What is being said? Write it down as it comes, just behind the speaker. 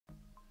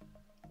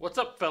What's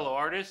up, fellow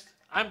artists?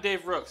 I'm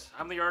Dave Rooks.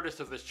 I'm the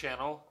artist of this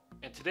channel,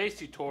 and today's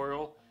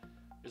tutorial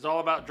is all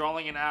about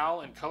drawing an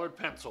owl in colored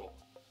pencil.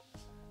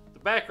 The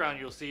background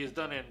you'll see is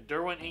done in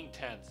Derwent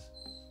Inktense.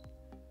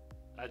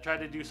 I tried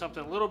to do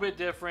something a little bit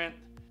different.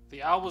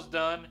 The owl was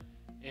done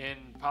in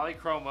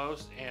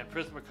Polychromos and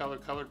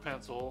Prismacolor colored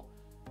pencil,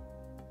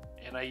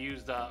 and I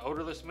used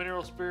odorless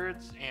mineral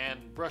spirits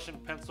and brush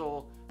and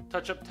pencil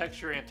touch-up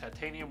texture and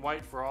titanium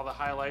white for all the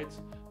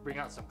highlights, bring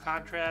out some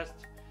contrast,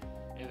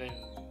 and then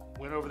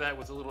went over that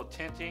with a little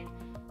tinting.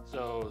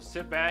 So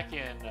sit back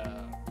and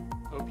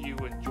hope you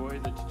enjoy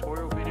the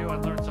tutorial video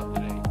and learn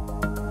something today.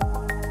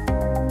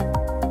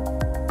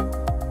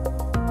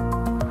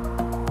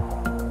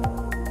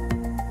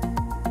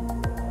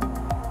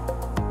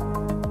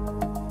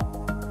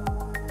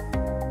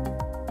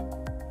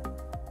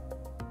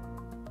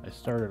 I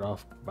started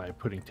off by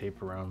putting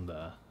tape around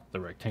the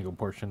rectangle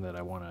portion that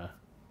I want to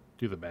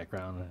do the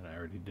background, and I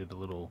already did a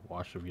little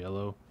wash of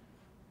yellow.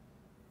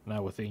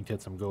 Now with the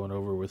Inktense, I'm going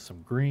over with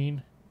some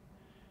green.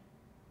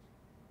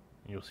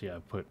 You'll see I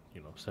put,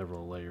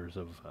 several layers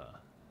of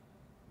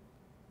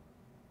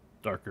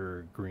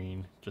darker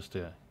green just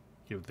to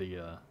give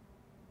the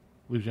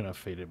illusion of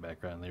faded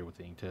background there with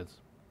the Inktense.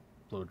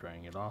 Blow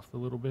drying it off a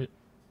little bit.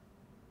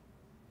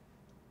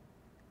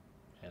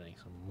 Adding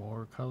some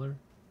more color.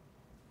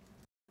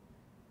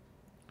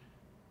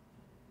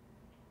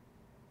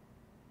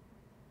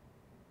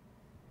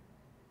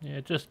 Yeah,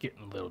 just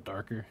getting a little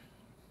darker.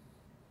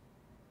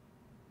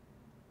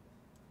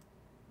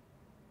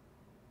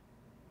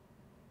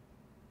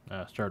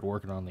 Started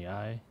working on the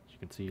eye. As you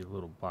can see, a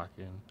little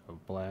blocking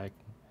of black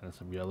and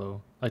some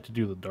yellow. I like to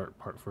do the dark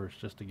part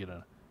first just to get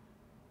an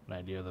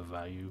idea of the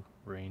value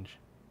range.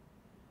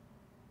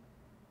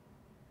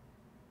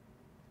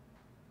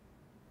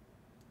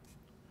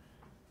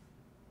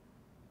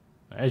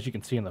 As you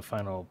can see in the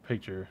final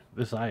picture,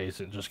 this eye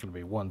isn't just going to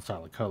be one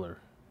solid color.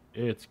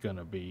 It's going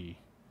to be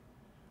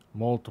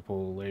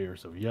multiple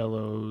layers of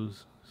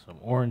yellows, some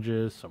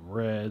oranges, some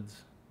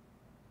reds.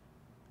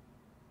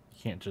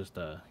 Can't just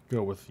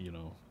go with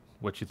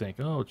what you think,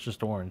 oh, it's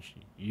just orange.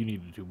 You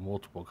need to do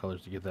multiple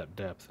colors to get that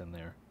depth in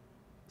there.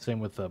 Same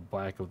with the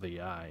black of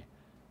the eye.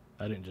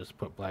 I didn't just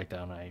put black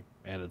down, I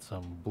added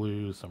some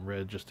blue, some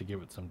red just to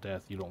give it some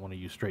depth. You don't want to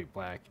use straight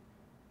black.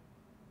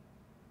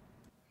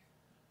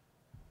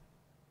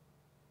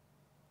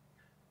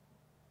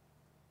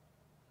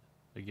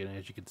 Again,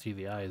 as you can see,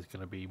 the eye is going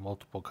to be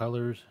multiple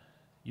colors,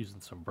 using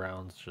some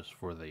browns just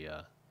for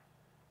the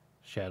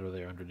shadow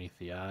there underneath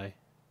the eye.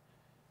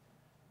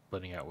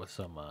 Blending out with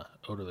some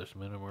odorless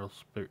mineral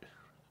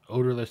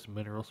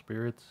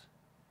spirits.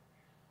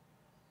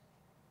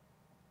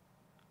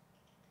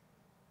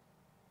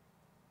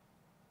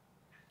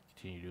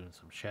 Continue doing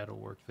some shadow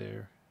work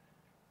there.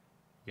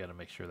 You got to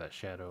make sure that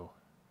shadow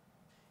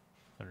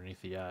underneath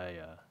the eye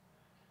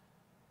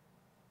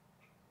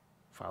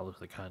follows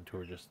the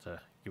contour just to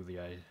give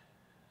the eye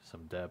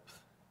some depth.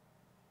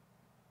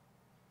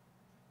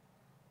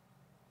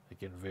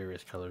 Again,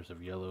 various colors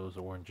of yellows,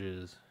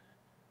 oranges.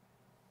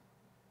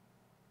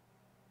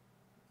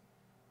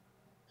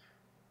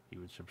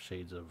 Even some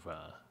shades of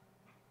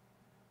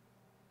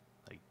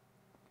like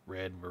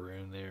red,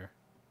 maroon there.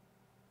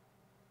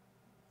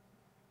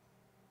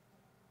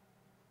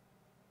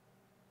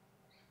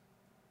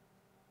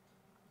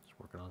 Just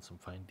working on some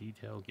fine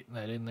detail, getting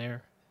that in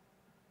there.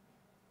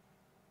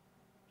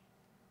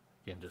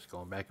 Again, just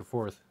going back and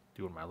forth,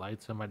 doing my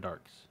lights and my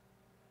darks.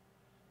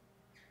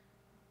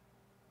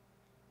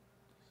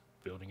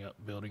 Building up,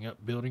 building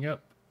up, building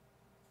up.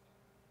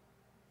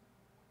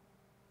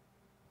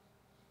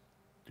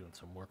 Doing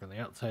some work on the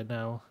outside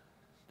now.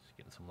 Just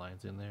getting some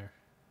lines in there.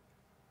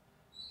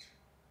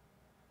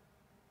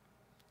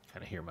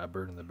 Kind of hear my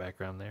bird in the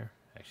background there.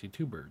 Actually,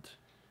 two birds.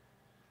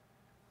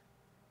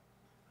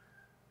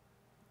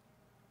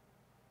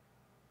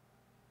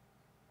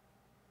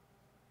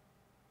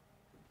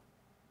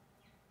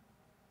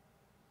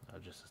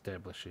 Just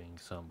establishing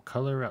some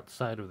color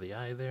outside of the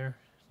eye there,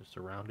 just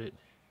around it.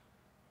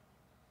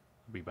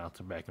 I'll be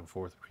bouncing back and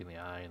forth between the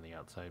eye and the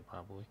outside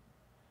probably.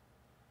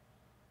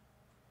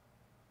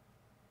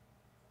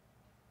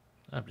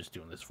 I'm just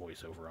doing this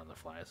voiceover on the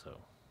fly, so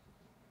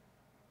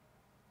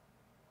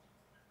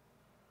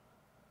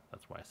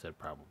that's why I said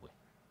probably.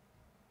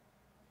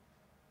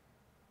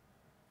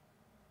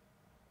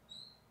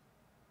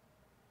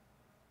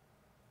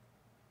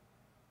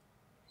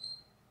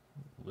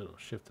 A little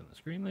shift in the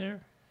screen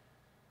there.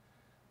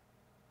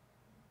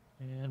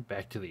 And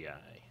back to the eye.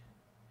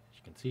 As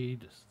you can see,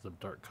 just some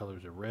dark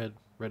colors of red,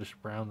 reddish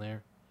brown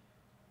there.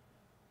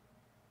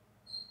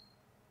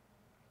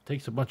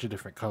 Takes a bunch of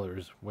different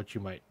colors, what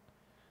you might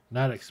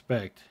not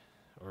expect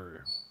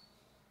or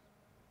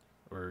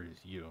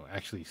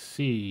actually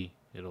see.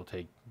 It'll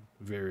take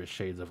various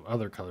shades of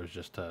other colors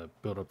just to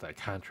build up that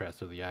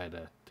contrast of the eye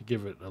to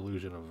give it an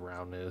illusion of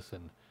roundness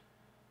and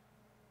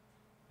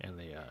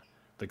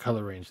the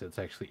color range that's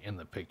actually in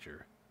the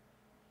picture.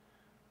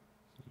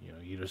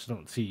 You just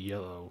don't see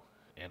yellow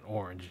and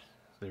orange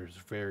there's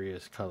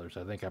various colors.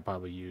 I think I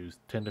probably used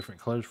 10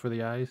 different colors for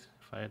the eyes,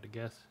 if I had to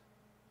guess.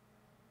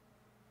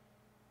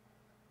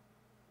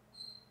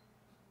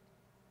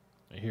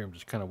 Here I'm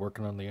just kind of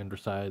working on the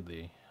underside,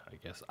 the, I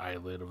guess,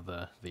 eyelid of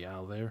the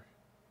owl there.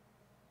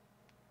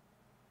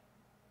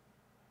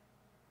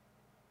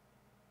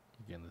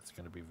 Again, it's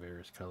going to be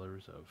various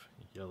colors of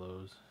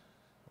yellows,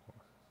 or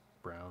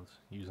browns,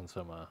 using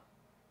some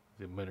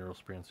the mineral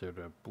spray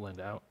to blend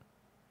out.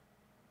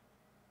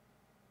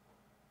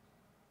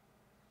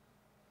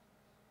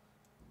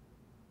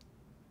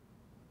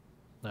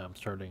 Now I'm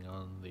starting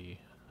on the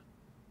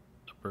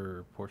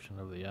upper portion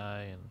of the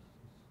eye and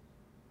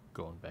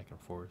going back and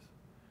forth.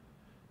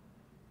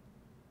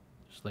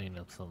 Just laying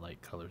out some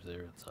light colors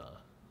there. It's a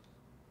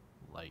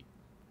light,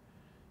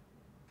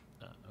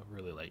 a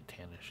really light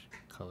tannish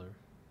color.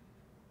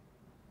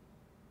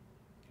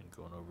 And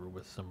going over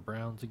with some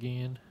browns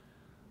again.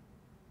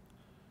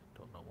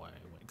 Don't know why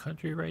I went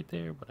country right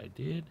there, but I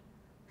did.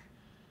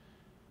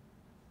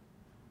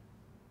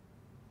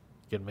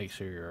 You gotta make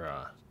sure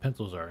your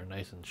pencils are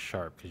nice and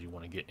sharp because you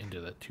want to get into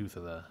the tooth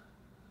of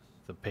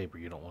the paper.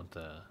 You don't want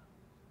the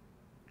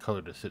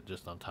color to sit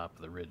just on top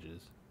of the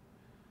ridges.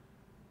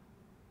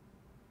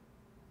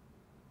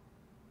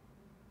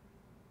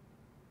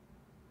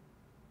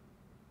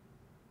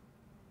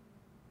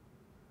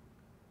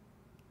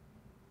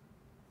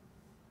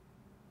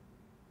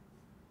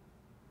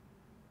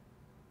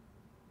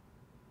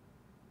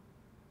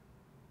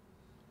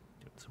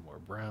 Get some more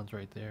browns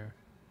right there.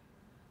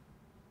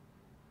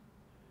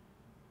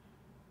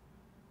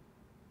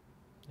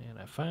 And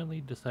I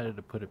finally decided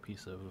to put a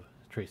piece of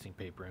tracing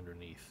paper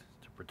underneath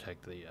to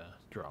protect the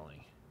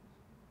drawing.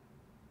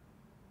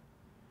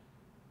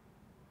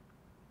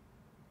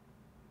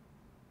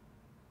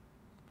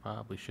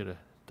 Probably should have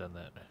done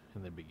that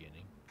in the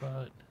beginning,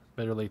 but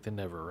better late than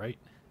never, right?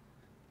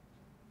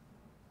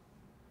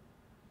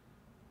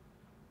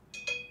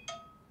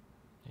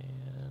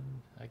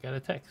 And I got a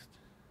text.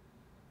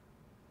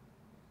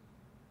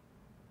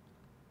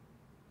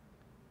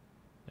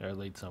 I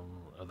laid some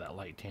of that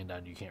light tan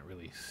down. You can't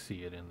really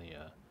see it in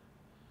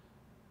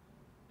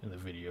the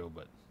video,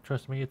 but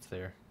trust me, it's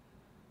there.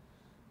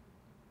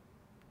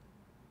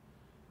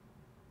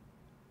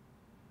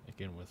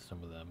 Again, with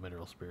some of the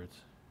mineral spirits,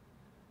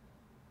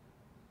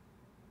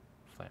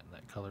 flatten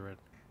that color in.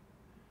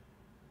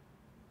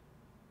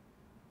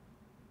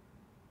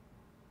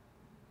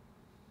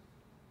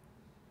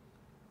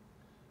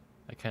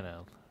 I kind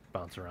of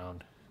bounce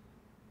around.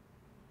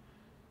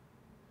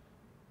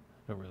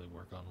 Don't really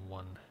work on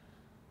one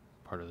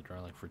part of the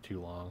drawing for too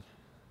long.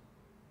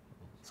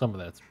 Some of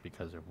that's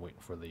because I'm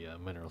waiting for the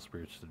mineral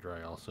spirits to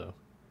dry also.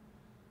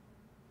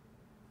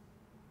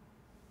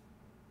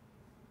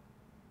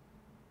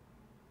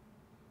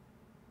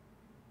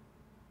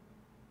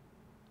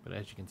 But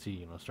as you can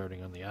see,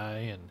 starting on the eye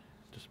and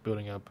just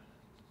building up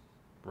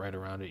right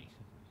around it,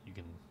 you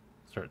can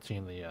start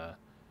seeing the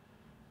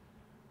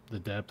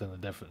depth and the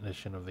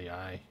definition of the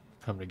eye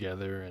come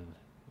together, and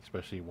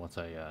especially once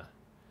I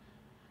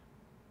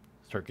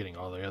start getting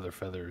all the other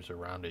feathers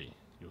around it,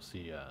 you'll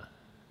see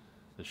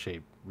the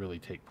shape really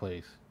take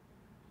place.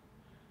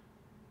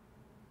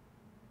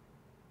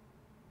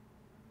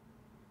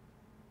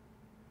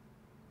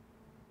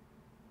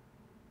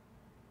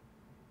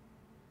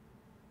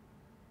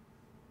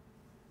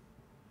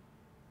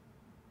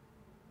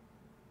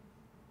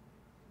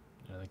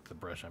 I think the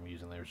brush I'm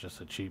using there is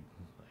just a cheap,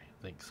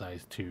 I think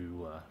size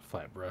 2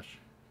 flat brush.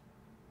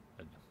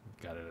 I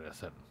got it at a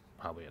set,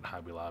 probably at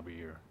Hobby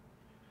Lobby or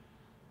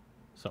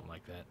something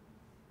like that.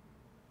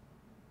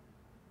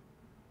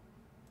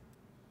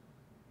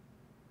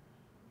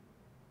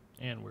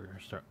 And we're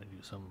starting to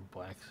do some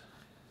blacks.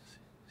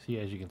 See,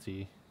 as you can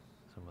see,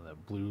 some of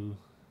that blue.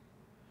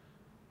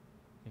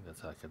 I think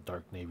that's like a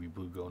dark navy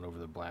blue going over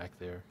the black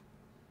there.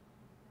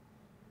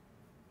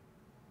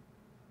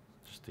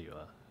 Just to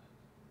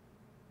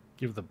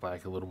give the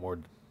black a little more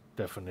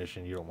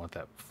definition. You don't want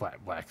that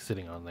flat black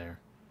sitting on there.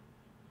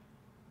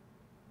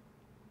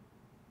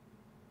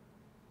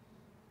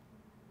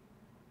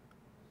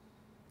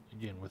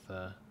 Again, with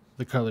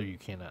the color you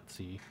cannot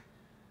see.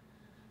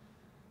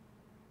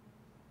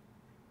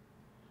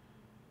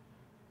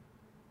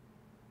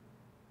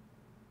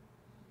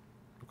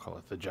 We'll call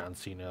it the John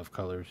Cena of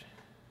colors.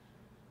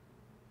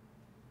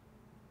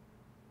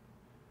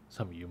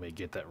 Some of you may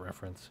get that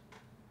reference.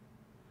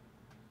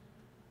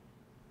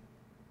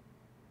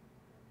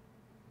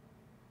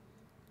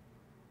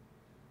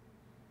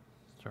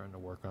 Starting to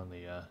work on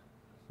the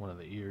one of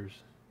the ears.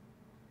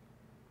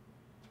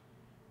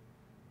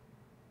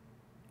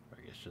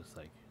 I guess just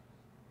like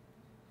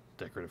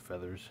decorative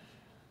feathers.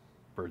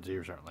 Birds'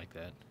 ears aren't like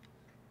that.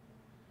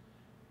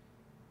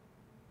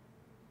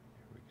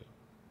 Here we go.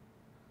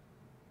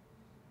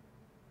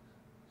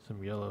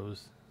 Some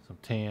yellows, some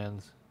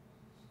tans.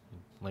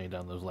 Laying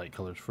down those light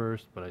colors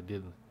first, but I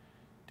did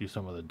do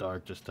some of the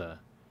dark just to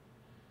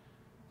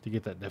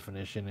get that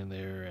definition in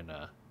there, and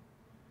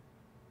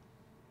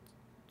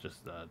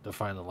just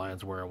define the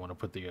lines where I want to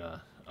put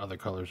the other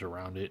colors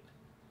around it.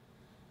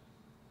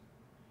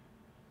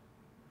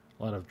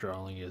 A lot of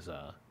drawing is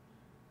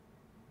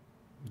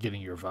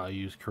getting your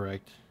values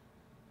correct.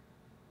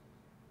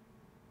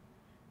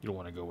 You don't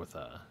want to go with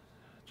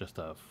just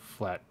a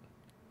flat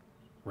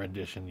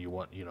rendition. You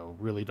want, you know,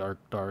 really dark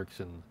darks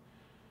and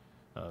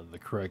the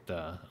correct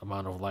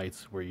amount of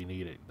lights where you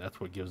need it. That's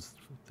what gives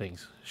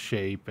things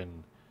shape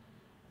and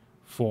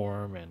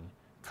form and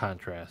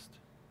contrast.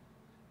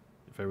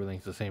 If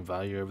everything's the same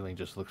value, everything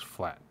just looks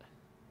flat.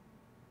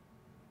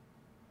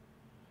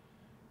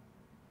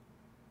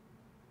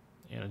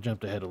 And I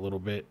jumped ahead a little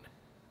bit,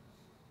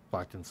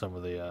 blocked in some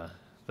of the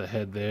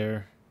head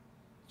there.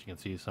 As you can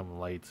see, some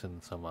lights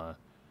and some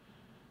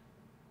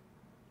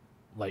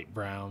light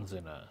browns,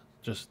 and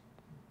just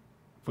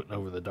putting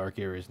over the dark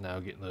areas now,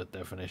 getting the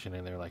definition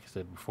in there like I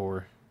said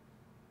before.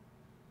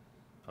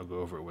 I'll go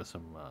over it with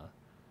some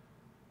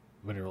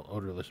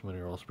odorless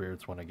mineral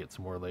spirits when I get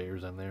some more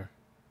layers in there.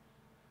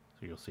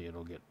 So you'll see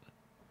it'll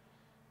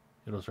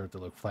start to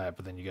look flat,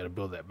 but then you got to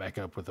build that back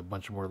up with a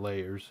bunch more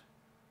layers.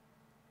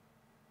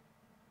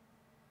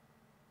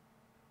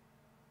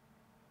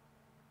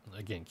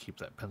 Again, keep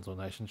that pencil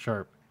nice and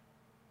sharp.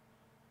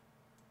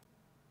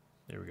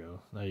 There we go.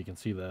 Now you can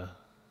see the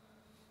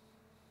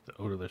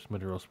odorless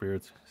mineral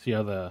spirits. See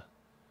how the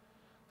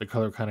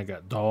color kind of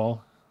got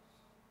dull?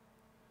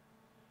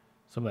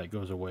 Some of that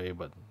goes away,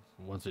 but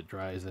once it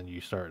dries, then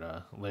you start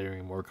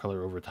layering more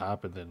color over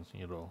top, and then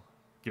it'll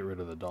get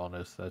rid of the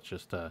dullness. That's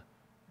just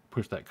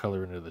push that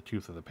color into the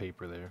tooth of the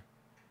paper there.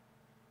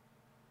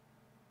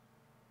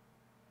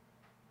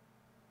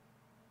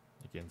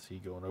 Again, see,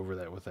 going over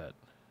that with that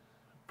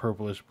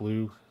purplish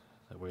blue,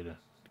 that way to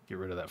get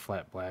rid of that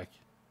flat black.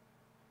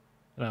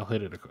 And I'll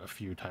hit it a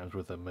few times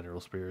with the mineral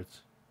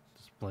spirits,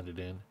 just blend it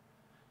in.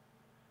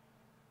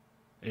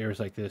 Areas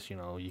like this, you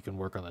know, you can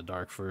work on the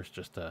dark first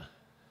just to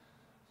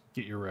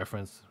get your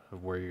reference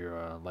of where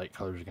your light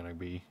colors are going to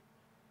be.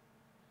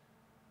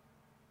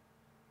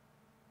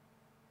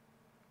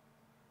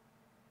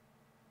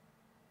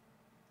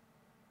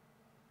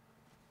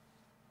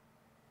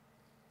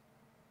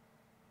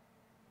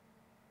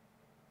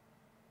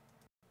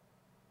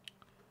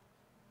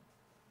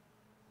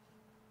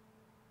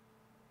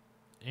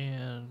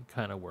 And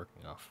kind of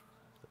working off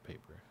the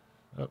paper.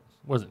 Oh,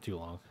 wasn't too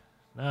long.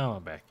 Now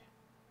I'm back.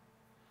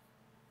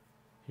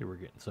 Here we're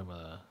getting some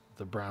of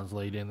the browns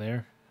laid in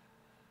there.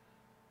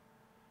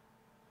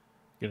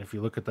 Again, if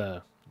you look at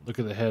the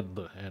head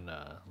and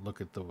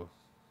look at the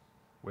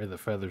where the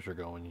feathers are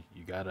going,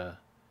 you gotta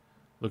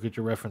look at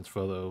your reference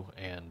photo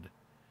and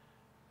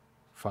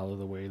follow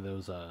the way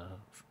those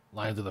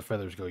lines of the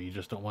feathers go. You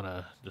just don't want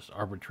to just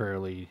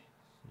arbitrarily,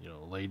 you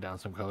know, lay down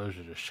some colors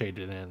or just shade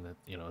it in. That,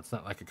 you know, it's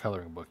not like a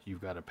coloring book.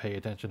 You've got to pay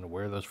attention to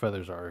where those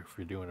feathers are if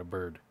you're doing a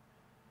bird.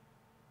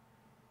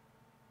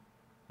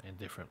 And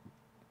different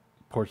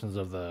portions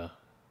of the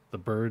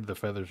bird, the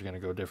feathers are going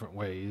to go different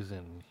ways,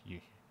 and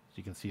as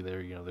you can see there,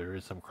 you know, there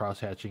is some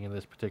cross hatching in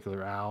this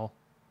particular owl.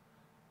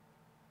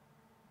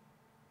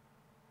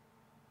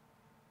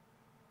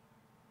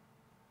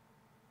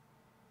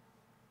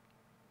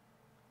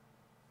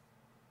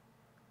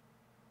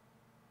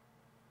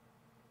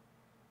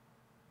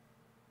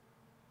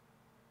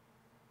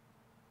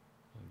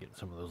 Getting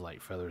some of those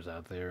light feathers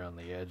out there on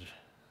the edge,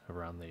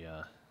 around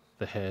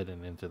the head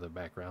and into the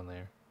background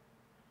there.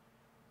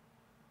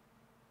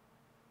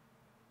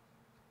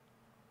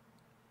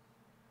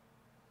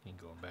 And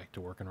going back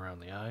to working around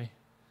the eye.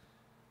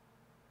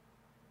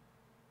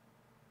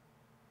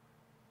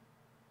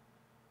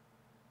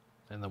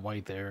 And the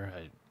white there,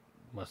 I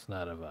must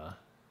not have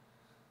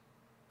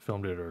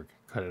filmed it or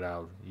cut it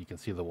out. You can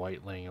see the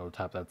white laying over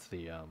top. That's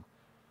the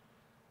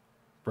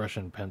brush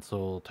and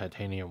pencil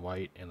titanium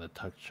white, and the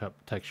touch-up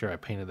texture, I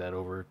painted that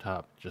over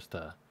top just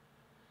to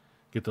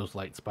get those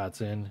light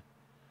spots in.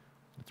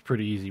 It's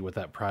pretty easy with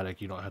that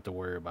product. You don't have to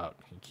worry about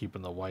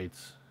keeping the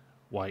whites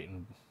white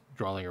and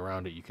drawing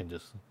around it. You can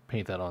just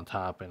paint that on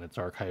top, and it's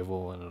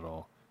archival,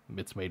 and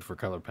it's made for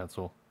color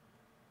pencil.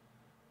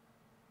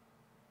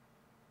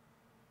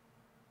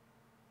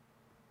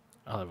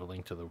 I'll have a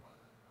link to the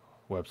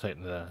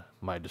website in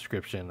my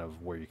description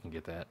of where you can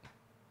get that.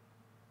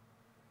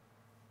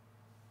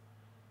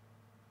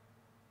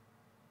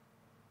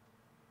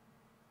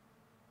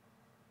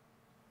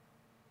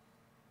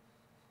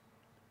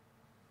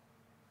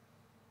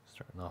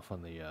 Starting off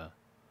on the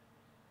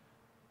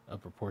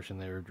upper portion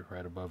there,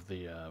 right above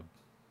the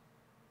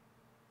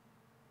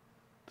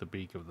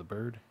beak of the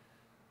bird,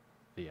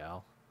 the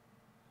owl.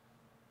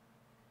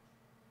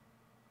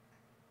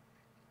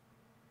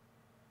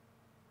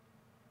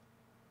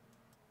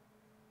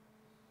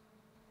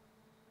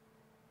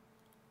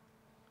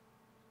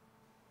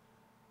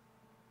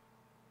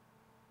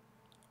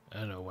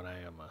 I know when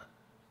I am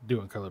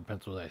doing colored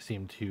pencils, I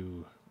seem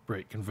to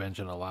break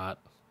convention a lot,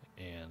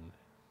 and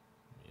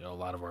you know, a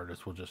lot of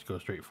artists will just go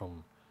straight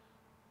from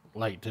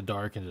light to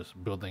dark and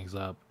just build things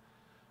up.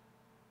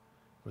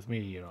 With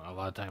me, you know, a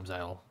lot of times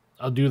I'll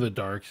do the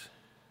darks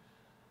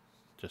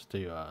just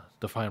to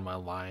define my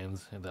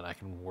lines, and then I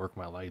can work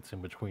my lights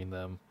in between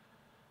them.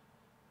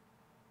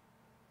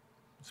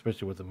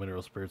 especially with the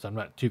mineral spirits, I'm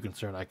not too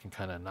concerned. I can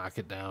kind of knock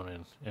it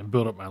down and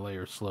build up my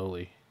layers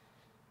slowly.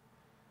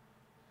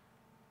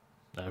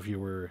 Now, if you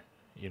were,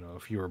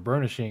 if you were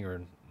burnishing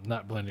or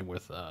not blending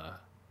with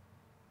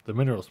the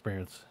mineral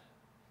spirits,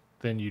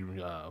 then you'd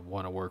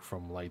want to work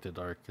from light to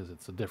dark because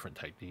it's a different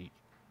technique.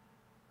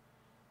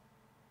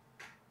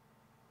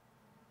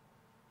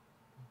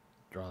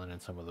 Drawing in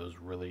some of those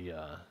really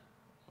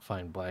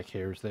fine black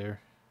hairs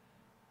there.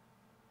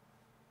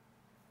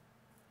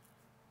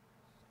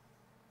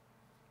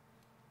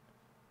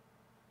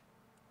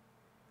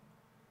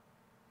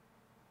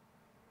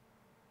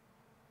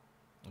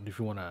 And if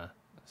you want to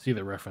see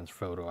the reference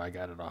photo, I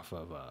got it off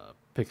of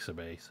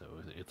Pixabay, so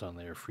it's on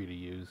there, free to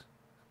use.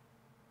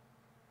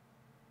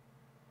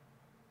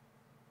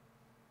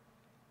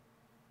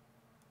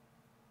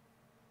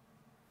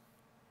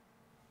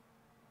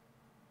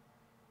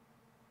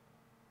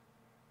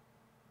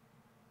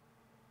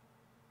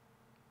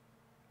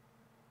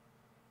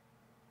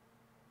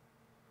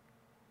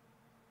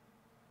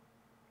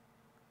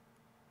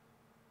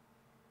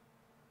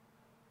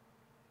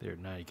 There,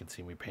 now you can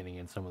see me painting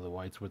in some of the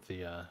whites with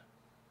the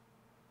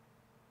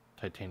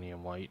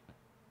titanium white.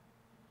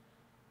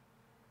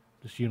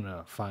 Just using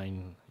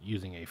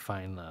a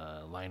fine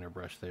liner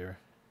brush there,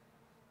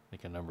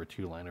 like a number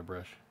 2 liner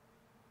brush,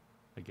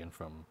 again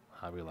from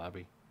Hobby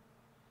Lobby.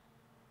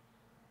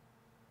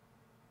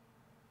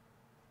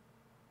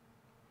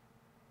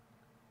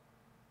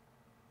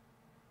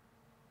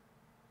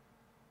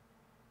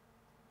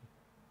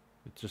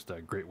 It's just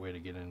a great way to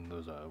get in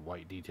those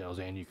white details,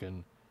 and you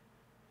can,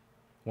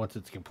 once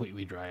it's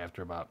completely dry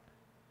after about,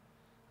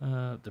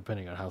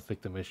 depending on how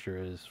thick the mixture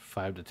is,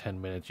 5 to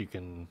 10 minutes, you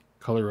can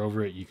color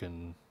over it. You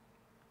can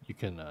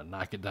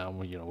knock it down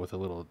with a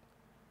little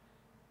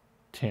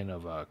tin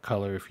of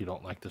color if you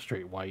don't like the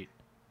straight white.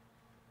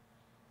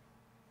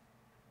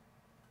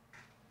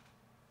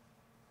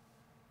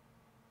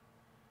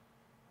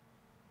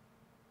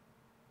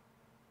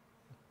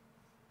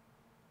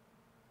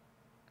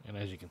 And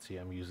as you can see,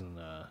 I'm using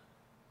the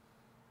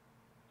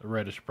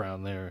reddish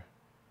brown there.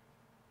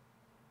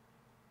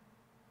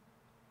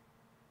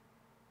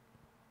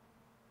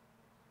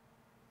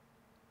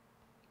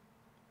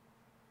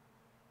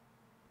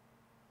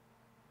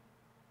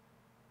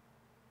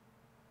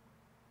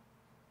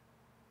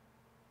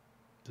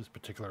 This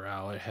particular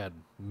owl, it had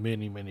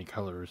many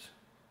colors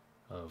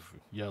of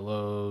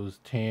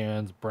yellows,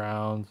 tans,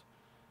 browns,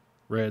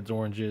 reds,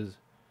 oranges.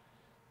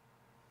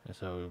 And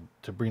so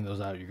to bring those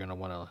out, you're going to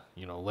want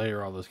to,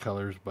 layer all those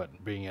colors,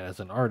 but being as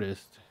an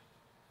artist,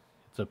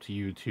 it's up to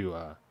you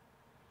to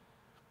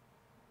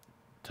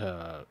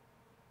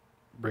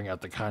bring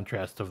out the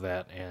contrast of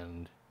that.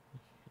 And,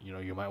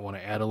 you might want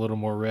to add a little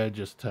more red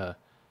just to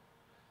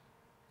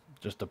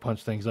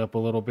punch things up a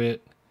little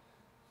bit.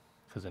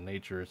 Because in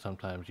nature,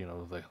 sometimes,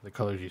 the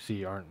colors you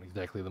see aren't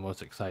exactly the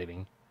most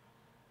exciting.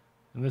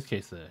 In this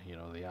case,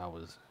 the owl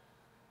was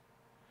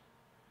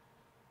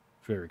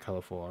very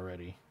colorful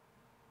already.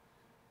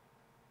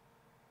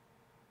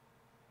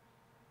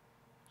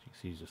 You can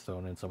see he's just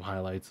throwing in some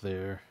highlights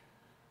there.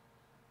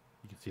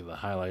 You can see the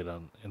highlight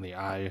in the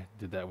eye.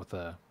 Did that with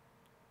the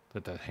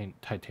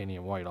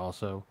titanium white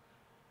also.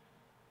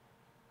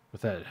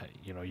 With that,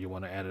 you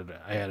want to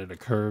I added a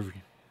curve.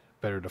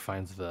 Better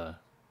defines the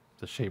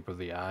shape of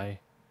the eye,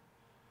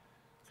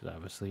 because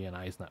obviously an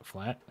eye is not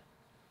flat.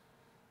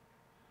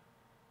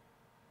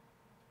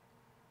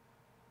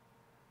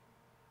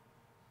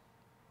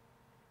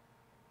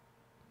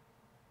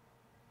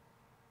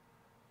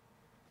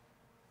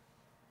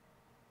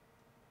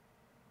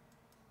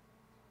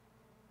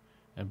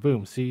 And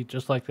boom, see,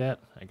 just like that,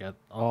 I got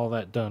all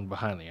that done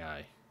behind the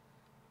eye.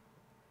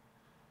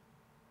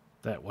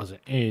 That wasn't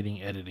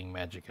editing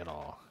magic at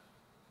all.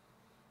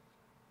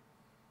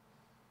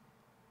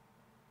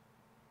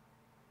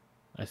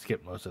 I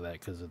skipped most of that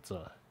because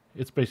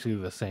it's basically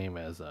the same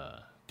as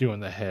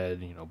doing the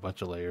head. A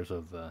bunch of layers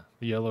of the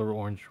yellow,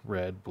 orange,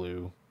 red,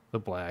 blue, the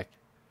black,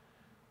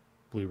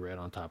 blue, red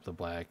on top of the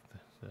black,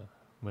 the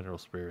mineral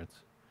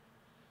spirits.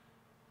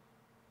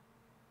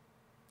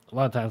 A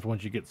lot of times,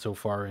 once you get so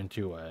far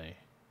into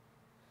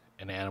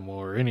an animal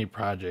or any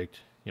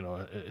project,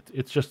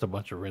 it's just a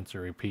bunch of rinse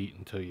and repeat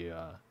until you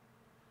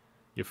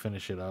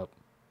finish it up.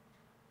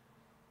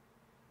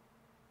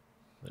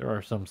 There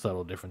are some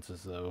subtle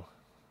differences though.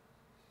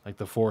 Like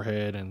the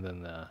forehead, and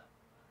then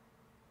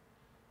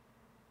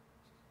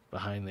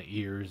behind the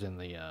ears and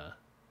the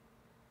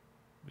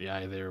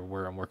eye there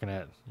where I'm working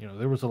at.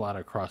 There was a lot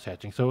of cross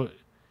hatching, so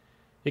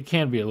it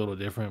can be a little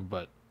different.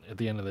 But at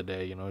the end of the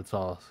day, it's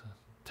all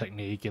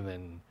technique. And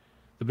then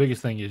the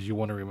biggest thing is you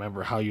want to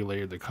remember how you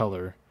layered the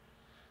color.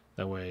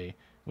 That way,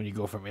 when you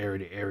go from area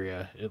to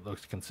area, it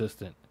looks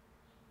consistent.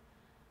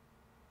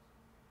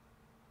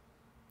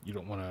 You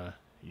don't want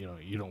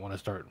to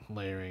start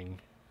layering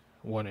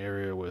one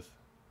area with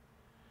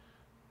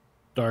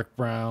dark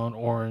brown,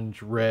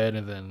 orange, red,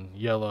 and then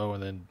yellow,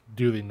 and then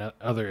do the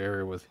other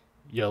area with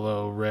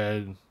yellow,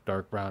 red,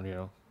 dark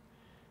brown.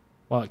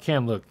 While it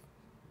can look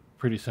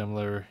pretty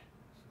similar,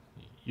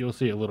 you'll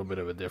see a little bit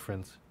of a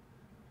difference.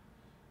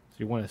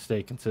 you want to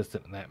stay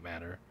consistent in that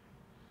matter.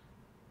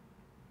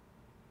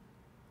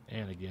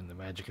 And again, the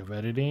magic of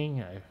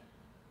editing. I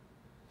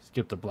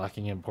skipped the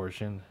blocking in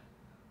portion,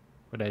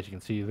 but as you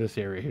can see, this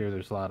area here,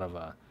 there's a lot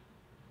of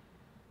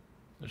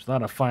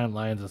fine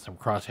lines and some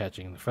cross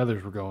hatching. The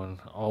feathers were going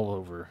all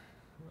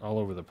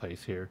over the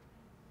place here.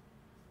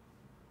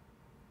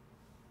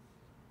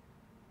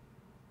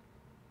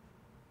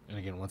 And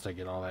again, once I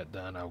get all that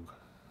done,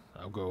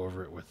 I'll go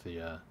over it with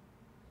the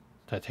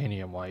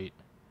titanium white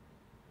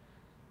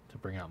to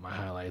bring out my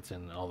highlights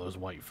and all those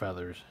white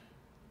feathers.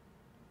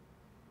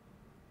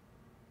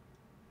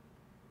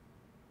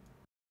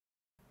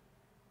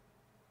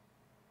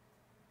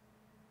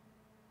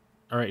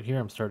 Alright, here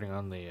I'm starting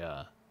on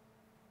the,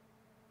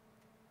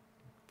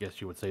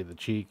 guess you would say the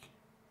cheek.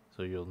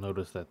 So you'll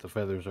notice that the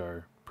feathers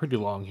are pretty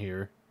long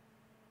here.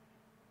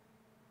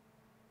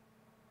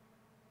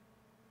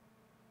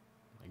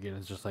 Again,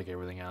 it's just like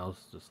everything else,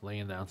 just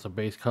laying down some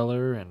base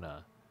color and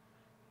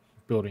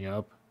building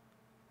up.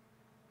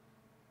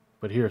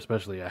 But here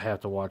especially, I have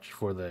to watch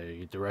for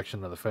the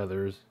direction of the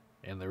feathers,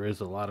 and there is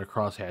a lot of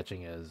cross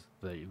hatching as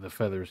the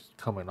feathers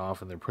coming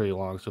off, and they're pretty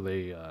long, so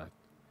they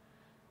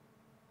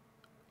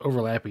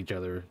overlap each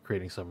other,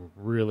 creating some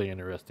really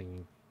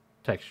interesting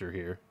texture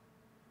here.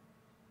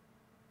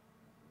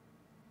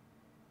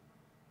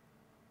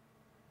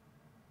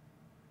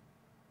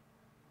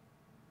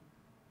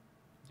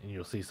 And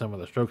you'll see some of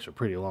the strokes are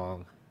pretty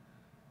long,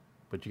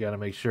 but you got to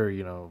make sure,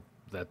 you know,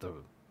 that the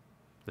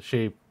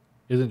shape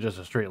isn't just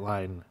a straight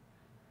line.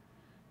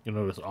 You'll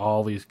notice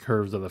all these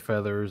curves of the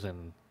feathers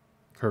and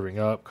curving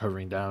up,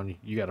 curving down.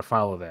 You got to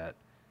follow that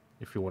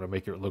if you want to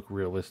make it look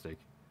realistic.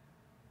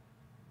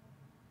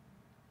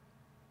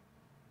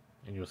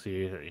 And you'll see,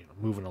 you know,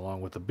 moving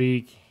along with the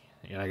beak.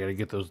 And I got to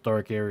get those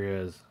dark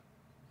areas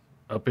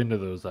up into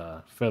those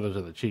feathers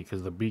of the cheek,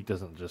 because the beak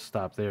doesn't just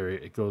stop there.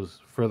 It goes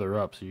further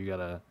up, so you got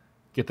to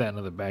get that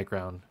into the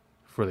background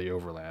for the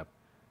overlap.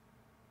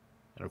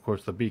 And of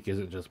course, the beak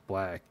isn't just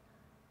black.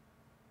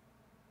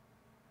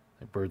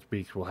 Like birds'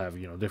 beaks will have,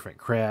 you know, different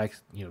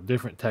cracks, you know,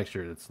 different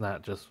texture. It's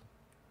not just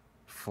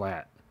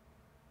flat.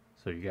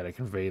 So you got to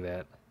convey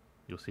that.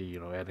 You'll see, you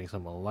know, adding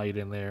some light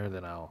in there.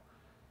 Then I'll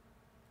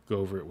go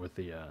over it with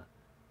the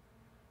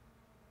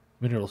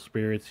mineral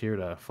spirits here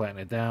to flatten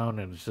it down.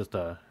 And it's just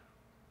a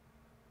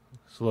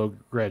slow,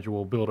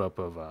 gradual buildup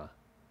of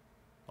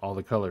all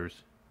the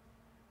colors.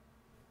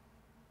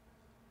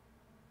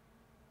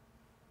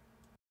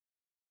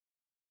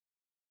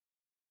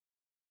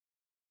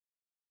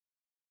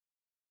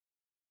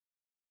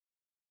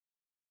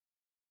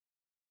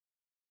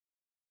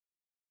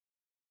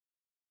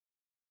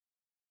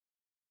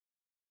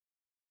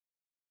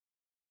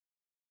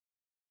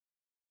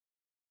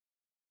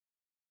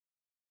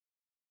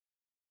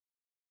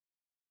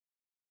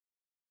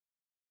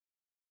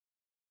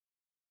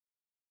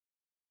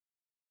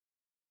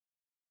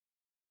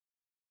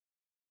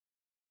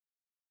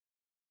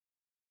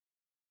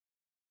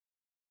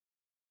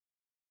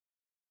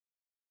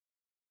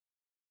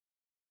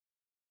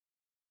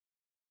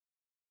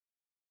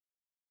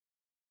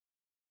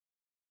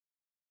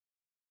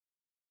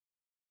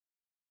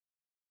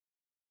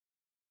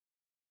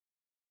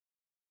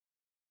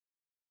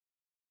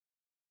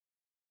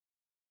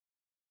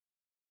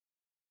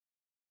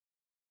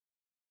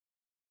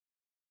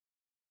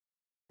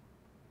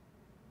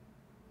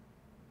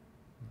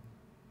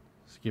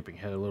 Skipping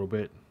ahead a little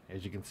bit,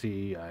 as you can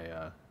see,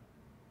 I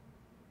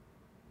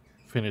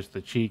finished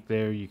the cheek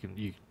there. You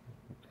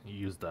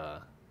use the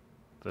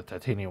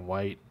titanium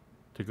white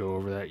to go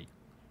over that.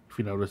 If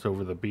you notice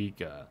over the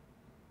beak,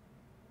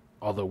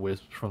 all the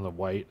wisps from the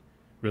white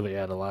really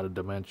add a lot of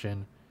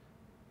dimension,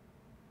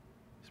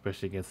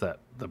 especially against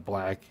the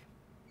black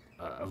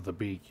of the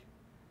beak.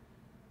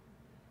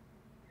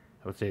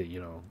 I would say,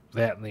 you know,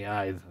 that and the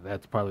eyes,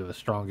 that's probably the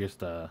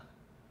strongest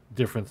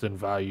difference in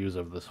values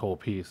of this whole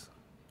piece.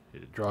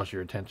 It draws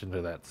your attention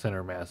to that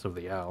center mass of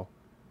the owl.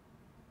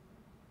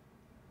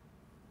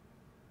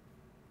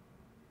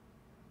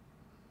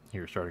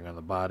 Here, starting on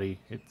the body,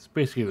 it's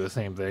basically the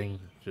same thing,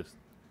 just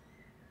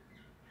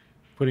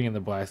putting in the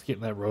blacks,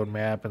 getting that road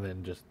map, and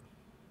then just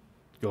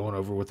going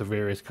over with the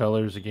various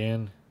colors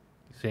again.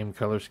 Same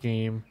color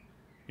scheme.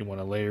 You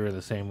want to layer in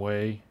the same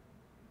way.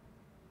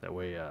 That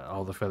way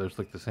all the feathers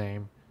look the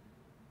same.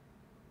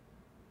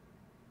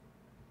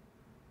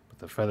 But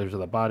the feathers of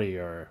the body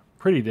are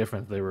pretty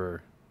different. They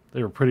were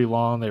pretty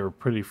long, they were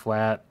pretty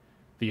flat.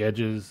 The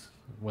edges,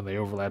 when they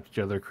overlapped each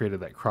other, created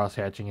that cross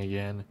hatching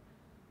again.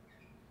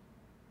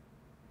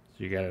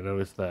 So you got to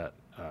notice that.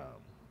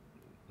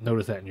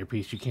 Notice that in your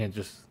piece. You can't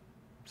just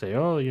say,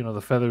 oh, you know,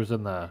 the feathers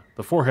in the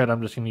forehead,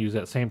 I'm just going to use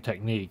that same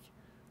technique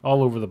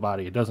all over the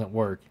body. It doesn't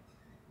work.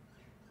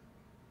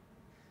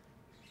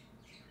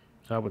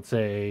 So I would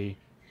say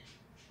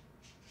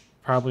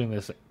probably in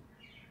this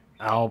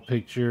owl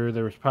picture,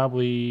 there was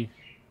probably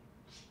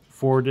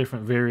 4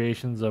 different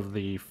variations of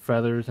the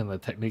feathers and the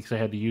techniques I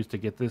had to use to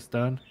get this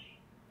done.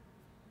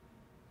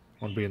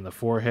 One being the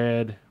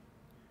forehead,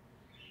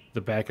 the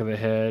back of the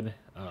head,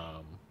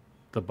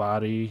 the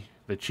body,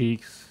 the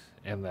cheeks,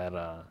 and that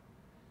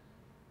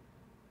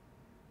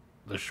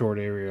the short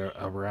area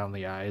around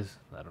the eyes.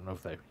 I don't know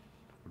if that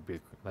would be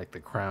like the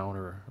crown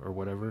or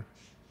whatever.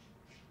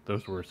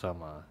 Those were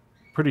some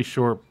pretty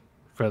short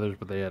feathers,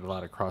 but they had a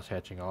lot of cross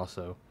hatching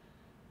also.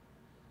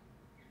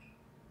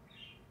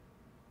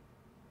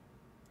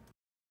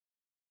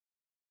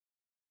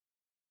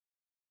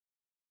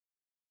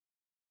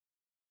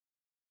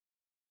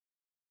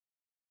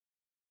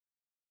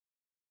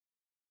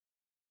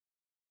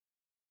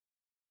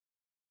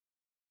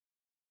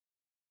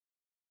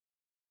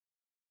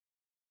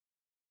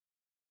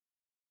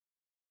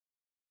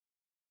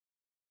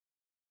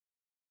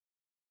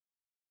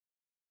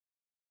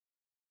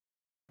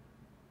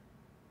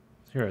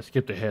 Here I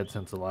skipped ahead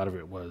since a lot of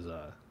it was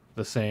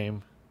the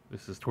same.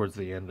 This is towards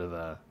the end of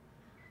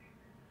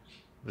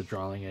the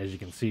drawing. As you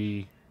can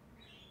see,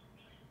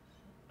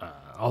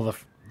 all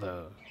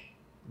the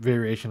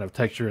variation of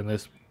texture in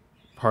this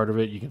part of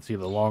it. You can see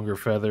the longer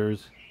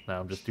feathers. Now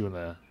I'm just doing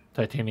the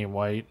titanium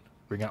white.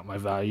 Bring out my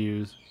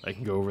values. I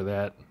can go over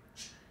that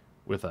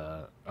with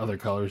other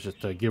colors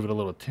just to give it a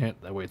little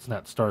tint. That way it's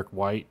not stark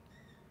white.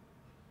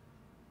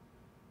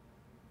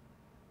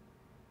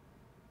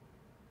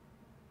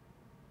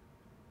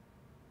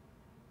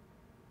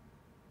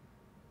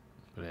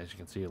 But as you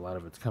can see, a lot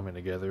of it's coming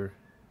together.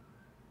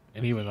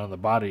 And even on the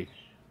body,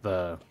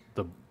 the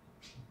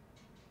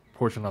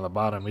portion on the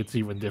bottom, it's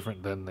even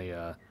different than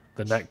the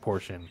neck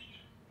portion.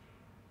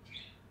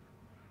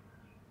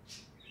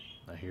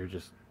 Now here,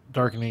 just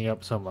darkening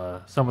up some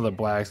of the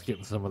blacks,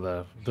 getting some of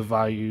the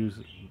value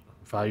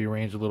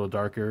range a little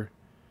darker.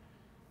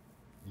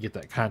 Get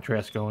that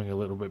contrast going a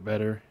little bit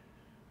better,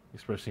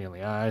 especially on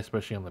the eye,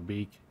 especially on the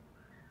beak.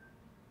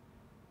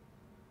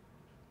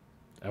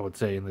 I would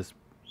say in this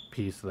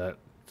piece that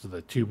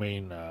the two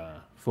main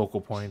focal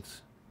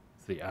points,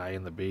 the eye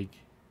and the beak.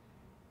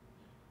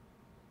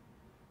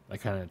 I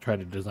kind of try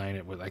to design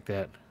it with like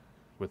that,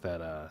 with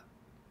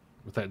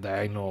that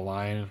diagonal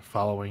line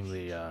following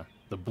the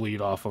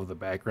bleed off of the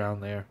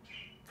background there,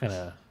 kind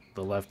of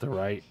the left to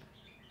right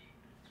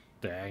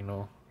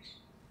diagonal.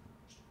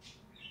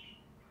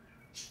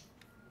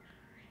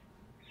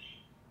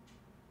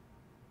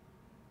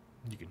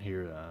 You can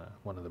hear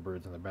one of the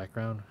birds in the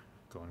background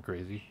going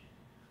crazy.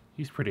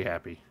 He's pretty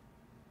happy.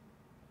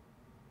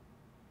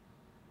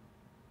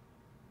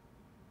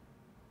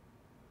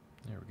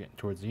 There, we're getting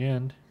towards the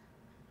end.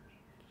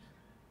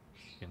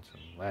 Getting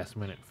some last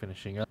minute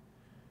finishing up.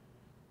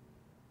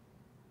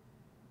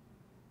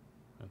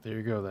 But there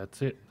you go,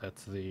 that's it.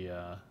 That's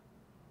the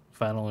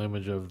final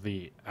image of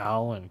the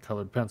owl and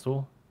colored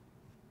pencil.